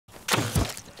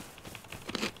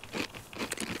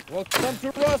Welcome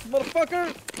to Rust,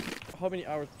 motherfucker! How many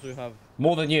hours do you have?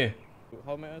 More than you.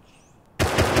 How much?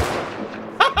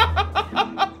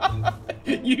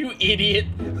 You idiot!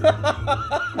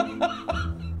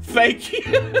 Thank you.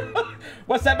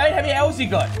 What's that, mate? How many hours you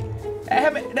got?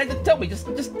 Tell me, just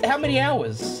how many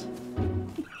hours?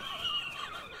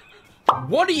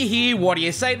 What do you hear? What do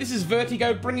you say? This is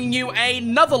VERTiiGO bringing you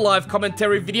another live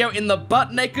commentary video in the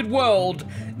butt-naked world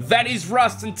that is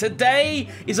Rust, and today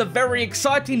is a very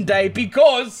exciting day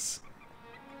because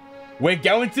we're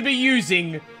going to be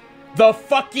using the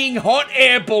fucking hot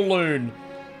air balloon,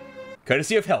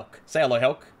 courtesy of Helk. Say hello,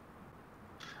 Helk.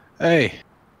 Hey.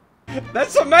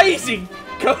 That's amazing!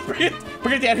 Go, bring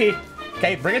it down here.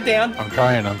 Okay, bring it down. I'm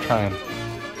trying.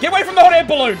 Get away from the hot air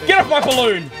balloon! Get off my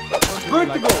balloon!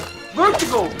 VERTiiGO!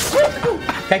 VERTiiGO!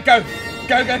 VERTiiGO! Okay, go!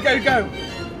 Go!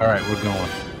 Alright, we're going.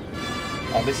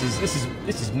 Oh, this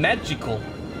is magical.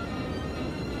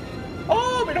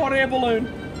 Oh, I'm in a hot air balloon.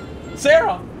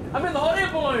 Sarah, I'm in the hot air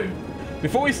balloon.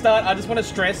 Before we start, I just want to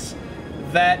stress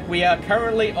that we are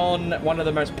currently on one of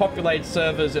the most populated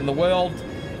servers in the world,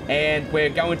 and we're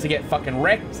going to get fucking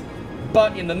wrecked.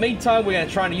 But in the meantime, we're going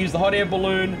to try and use the hot air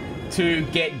balloon to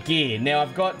get gear. Now,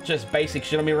 I've got just basic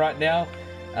shit on me right now,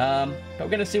 but we're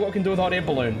going to see what we can do with hot air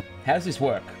balloon. How does this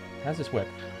work?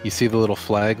 You see the little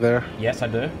flag there? Yes, I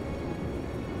do.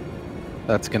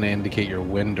 That's going to indicate your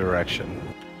wind direction.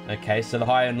 Okay, so the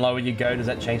higher and lower you go, does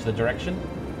that change the direction?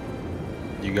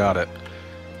 You got it.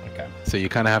 Okay. So you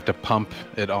kind of have to pump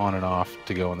it on and off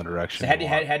to go in the direction. So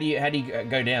how do you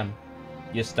go down?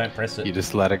 You just don't press it. You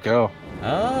just let it go.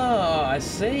 Oh, I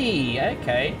see.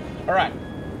 Okay. All right.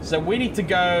 So we need to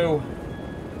go.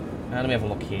 Let me have a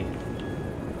look here.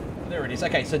 There it is.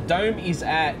 Okay. So dome is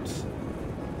at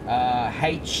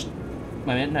H.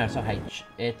 Wait a minute. No, it's not H.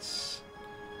 It's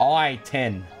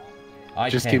I-10.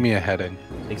 Just give me a heading.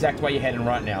 The exact way you're heading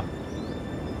right now.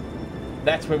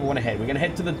 That's where we want to head. We're going to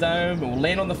head to the dome, and we'll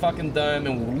land on the fucking dome,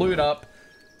 and we'll loot up.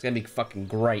 It's going to be fucking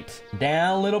great.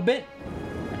 Down a little bit.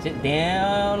 That's it.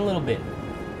 Down a little bit.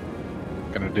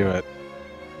 Gonna do it.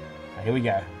 Right, here we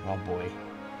go. Oh, boy.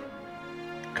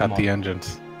 Cut the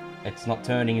engines. It's not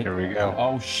turning. Here we go.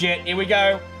 Oh, shit. Here we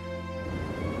go.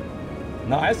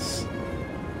 Nice.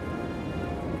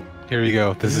 Here we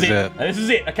go. This is it. This is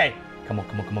it. Okay. Come on.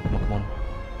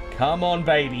 Come on,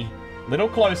 baby. Little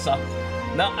closer.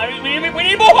 No, we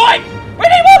need more height! We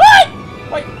need more height!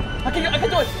 Wait, I can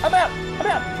do it. I'm out.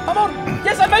 I'm on.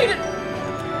 Yes, I made it.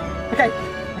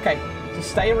 Okay.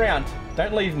 Just stay around.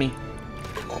 Don't leave me.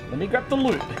 Let me grab the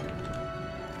loot.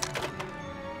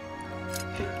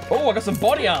 Oh, I got some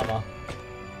body armor.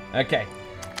 Okay.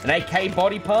 An AK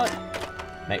body part.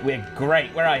 Mate, we're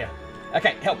great. Where are you?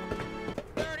 Okay, help.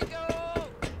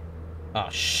 Oh,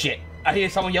 shit. I hear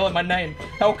someone yelling my name.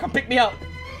 Help, come pick me up.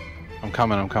 I'm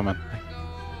coming.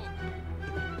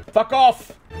 Fuck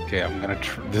off. Okay, I'm gonna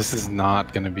this is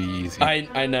not gonna be easy.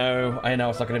 I know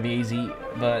it's not gonna be easy,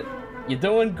 but you're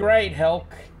doing great, Helk.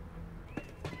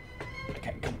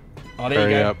 Okay, come. Oh, there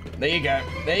Hurry you go. up.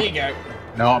 There you go.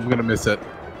 No, I'm gonna miss it.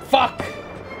 Fuck!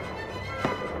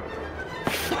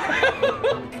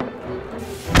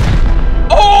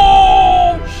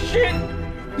 Oh, shit!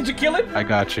 Did you kill him? I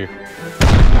got you.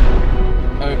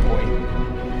 Oh, boy.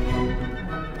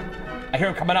 I hear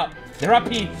him coming up. They're up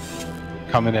here.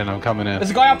 I'm coming in.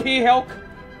 There's a guy up here, Helk.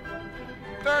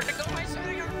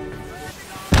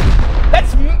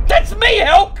 That's me,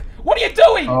 Helk! What are you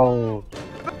doing? Oh.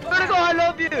 VERTiiGO, I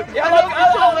love you! Yeah,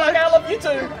 I love you too.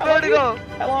 VERTiiGO!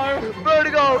 Hello.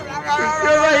 VERTiiGO!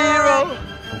 You're my hero!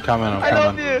 I'm coming. I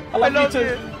love you! I love you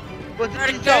too. What's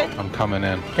this show? I'm coming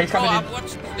in. Okay, he's coming in. I've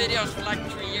watched videos for like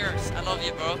 3 years. I love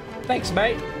you, bro. Thanks,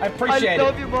 mate. I appreciate I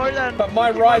love it. you more than. But my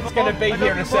ride's gonna be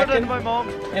here in a second, my mom.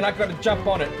 and I've got to jump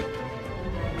on it.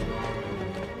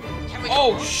 Can we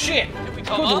Oh go on? shit! Can we Good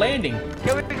go on? landing.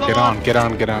 Can we go Get on. Get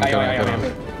on.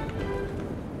 Aye.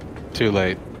 Too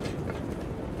late.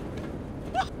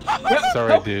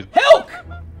 Sorry, Helk! dude. Helk!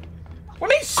 What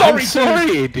do you mean sorry, I'm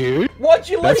sorry, dude. Why'd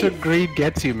you leave? That's what greed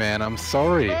gets you, man. I'm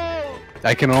sorry.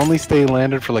 I can only stay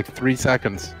landed for like 3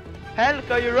 seconds. Helk,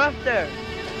 are you rough there?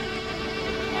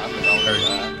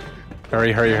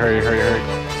 Hurry.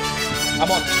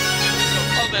 I'm on.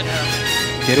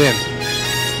 Get in.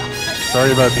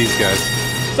 Sorry about these guys.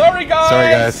 Sorry,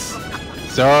 guys.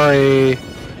 Sorry.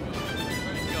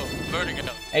 VERTiiGO.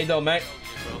 How you doing, mate?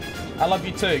 I love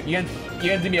you too. You're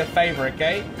gonna do me a favor,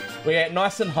 okay? We get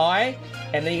nice and high,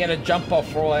 and then you're gonna jump off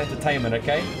for all entertainment,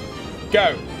 okay?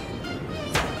 Go.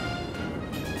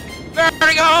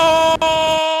 VERTiiGO!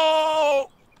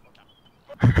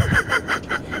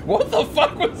 What the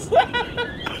fuck was that?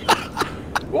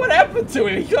 What happened? happened to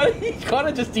him? He kind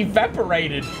of just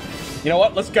evaporated. You know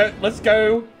what? Let's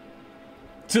go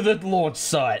to the launch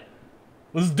site.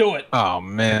 Let's do it. Oh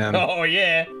man. Oh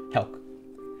yeah. Helk.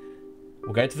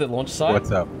 We'll go to the launch site.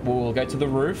 What's up? We'll go to the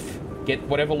roof, get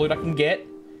whatever loot I can get.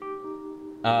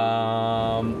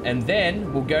 And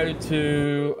then we'll go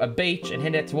to a beach and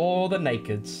hand out to all the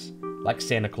nakeds, like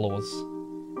Santa Claus.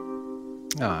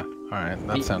 Ah, alright,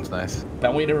 that sounds nice. But I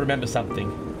want you to remember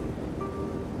something.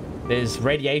 There's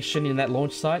radiation in that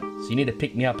launch site, so you need to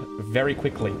pick me up very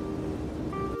quickly.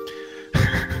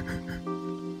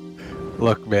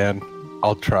 Look, man,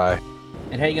 I'll try.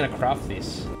 And how are you gonna craft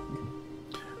this?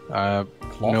 No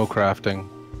crafting.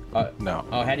 No.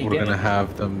 Oh, how do you We're get gonna it?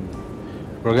 have them.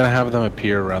 We're gonna have them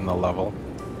appear around the level.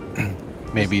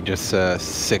 Maybe just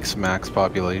 6 max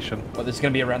population. Well, this is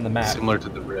gonna be around the map. Similar to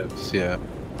the ribs, yeah.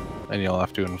 And you'll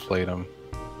have to inflate them.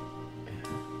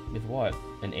 With what?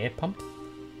 An air pump?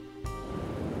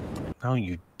 Oh,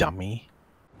 you dummy.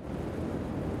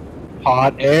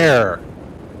 Hot air!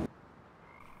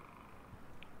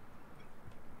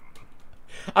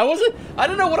 I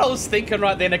don't know what I was thinking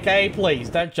right then, okay? Please,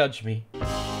 don't judge me. Oh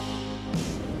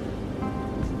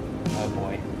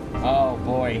boy. Oh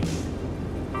boy.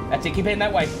 That's it, keep heading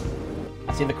that way.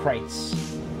 I see the crates.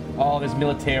 Oh, there's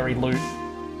military loot.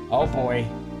 Oh boy.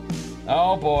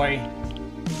 Oh boy.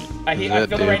 I feel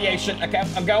the radiation. Okay,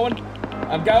 I'm going.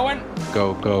 I'm going.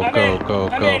 Go, go, I'm go, in. go,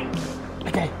 I'm go. in.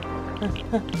 Okay.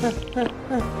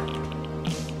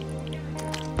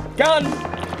 Gun!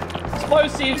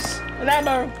 Explosives! And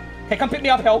ammo! Okay, come pick me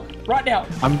up, Helk. Right now.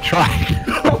 I'm trying.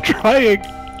 I'm trying.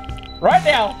 Right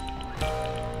now!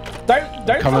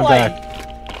 Don't Coming delay!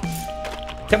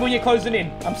 back. Tell me when you're closing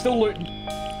in. I'm still looting.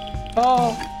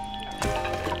 Oh.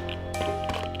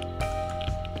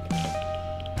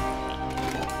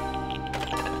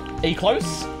 Are you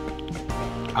close?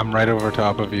 I'm right over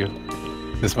top of you.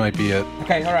 This might be it.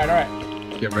 Okay, alright,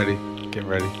 alright. Get ready. Get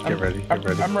ready. Get ready. Get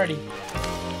ready. I'm ready.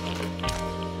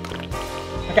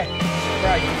 Okay,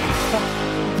 where are you?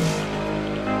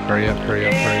 Hurry up, hurry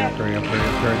up, hurry up, hurry up, hurry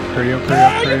up, hurry up, hurry up,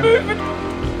 Oh, hurry you're up. moving!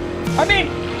 I'm in!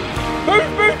 Move,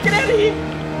 get out of here!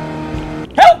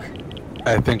 Help!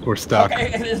 I think we're stuck.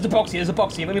 Okay, there's a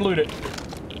box here, let me loot it.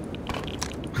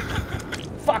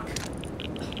 Fuck!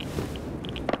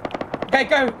 Okay,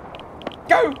 go!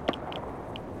 Go!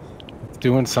 It's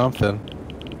doing something.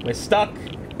 We're stuck,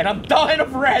 and I'm dying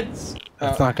of reds!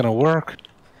 That's not gonna work.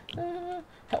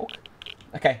 Help.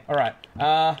 Okay, alright.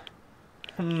 We're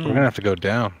gonna have to go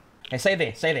down. Okay, stay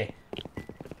there, stay there.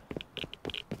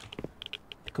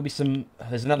 There could be some...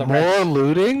 There's another More red.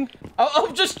 looting?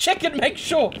 I'll just check and make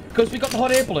sure, because we got the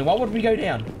hot air balloon. Why would we go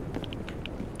down?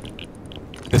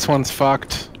 This one's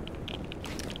fucked.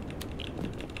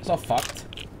 It's not fucked.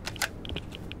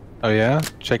 Oh yeah?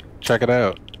 Check it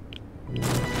out.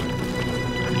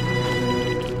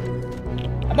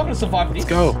 I'm not gonna survive this. Let's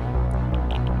go.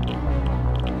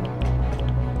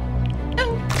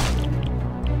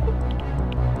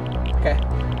 Okay.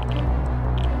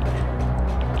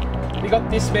 We got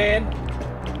this, man.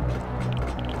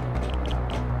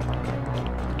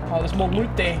 Oh, there's more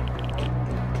loot there.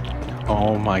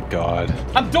 Oh my god.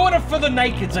 I'm doing it for the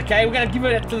nakeds, okay? We're gonna give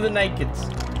it to the nakeds.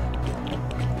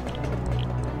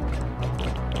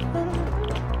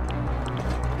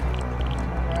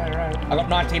 Alright. I got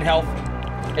 19 health.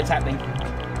 It's happening.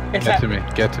 It's Get to happening.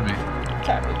 me. Get to me. It's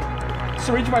happening.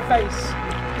 Syringe my face.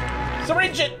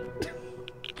 Syringe it!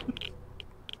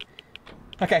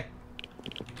 Okay.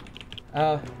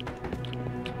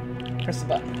 Press the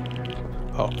button.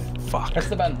 Oh fuck. Press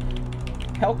the button.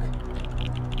 Helk.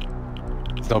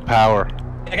 There's no power.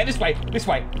 Okay, this way. This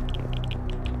way.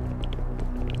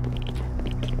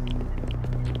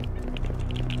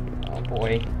 Oh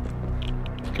boy.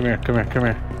 Come here. Come here. Come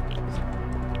here.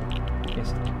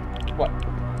 Yes. What?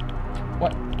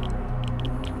 What?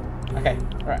 Okay.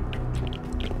 All right.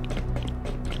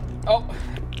 Oh,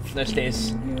 no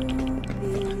stairs.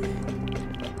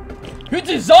 Who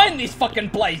designed this fucking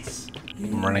place?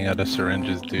 I'm running out of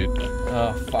syringes, dude.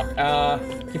 Oh fuck.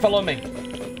 You follow me.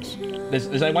 There's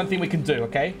only one thing we can do,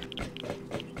 okay?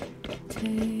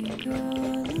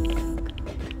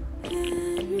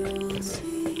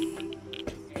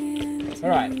 All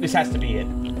right. This has to be it.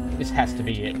 This has to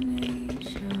be it.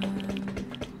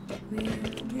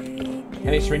 How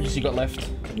many syringes you got left?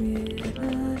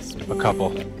 A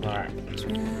couple. All right.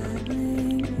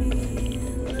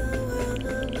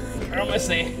 We're almost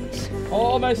there.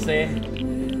 Almost there.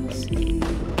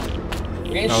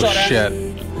 We're getting Oh shot at. shit.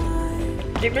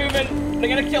 Keep moving. They're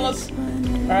gonna kill us. All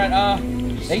right. Now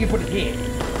you can put it here.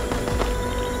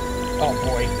 Oh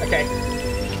boy. Okay.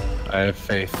 I have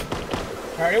faith.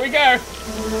 Alright, here we go.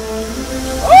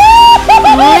 Oh,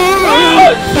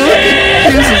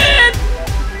 shit!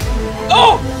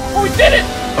 Oh, we did it!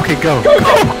 Okay, go. Go!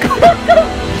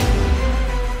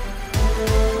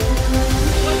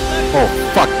 Oh,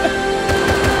 fuck.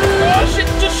 Oh shit,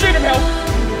 just shoot him, Helk!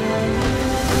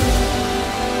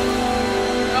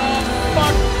 Oh,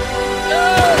 fuck!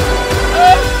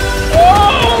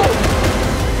 Oh!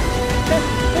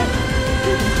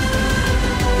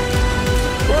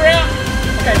 We're out!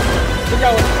 Okay, we're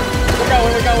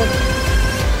going.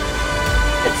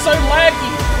 It's so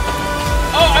laggy!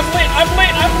 Oh, I'm lit!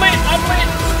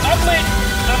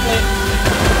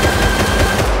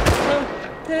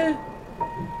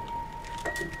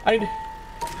 I need...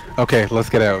 Okay, let's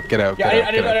get out. Get out.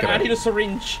 Yeah, get out, I need a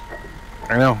syringe.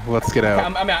 I know. Let's get out.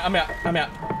 Okay, I'm out.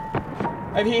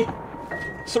 Over here.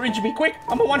 Syringe me, quick.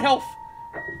 I'm on 1 health.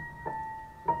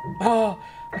 Oh,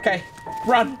 okay.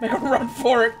 Run. Make a run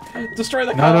for it. Destroy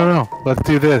the car. No. Let's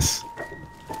do this.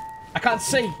 I can't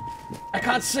see.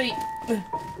 Did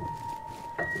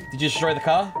you destroy the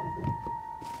car?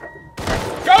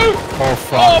 Go! Oh,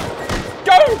 fuck. Oh,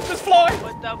 go! Just fly!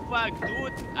 What the fuck,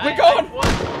 dude? We're gone!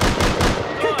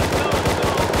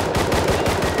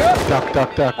 Duck.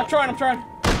 I'm trying.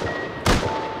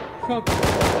 Oh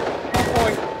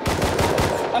boy.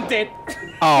 I'm dead.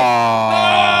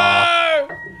 Aww.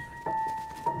 No!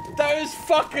 Those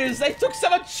fuckers, they took so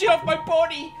much shit off my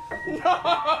body.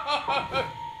 No!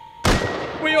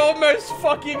 We almost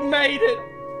fucking made it.